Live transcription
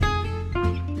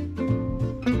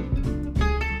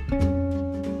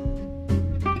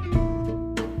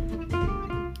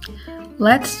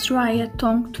Let's try a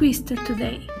tongue twister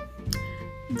today.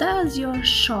 Does your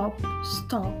shop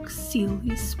stock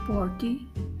silly, sporty,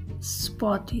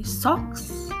 spotty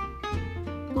socks?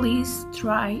 Please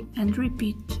try and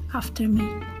repeat after me.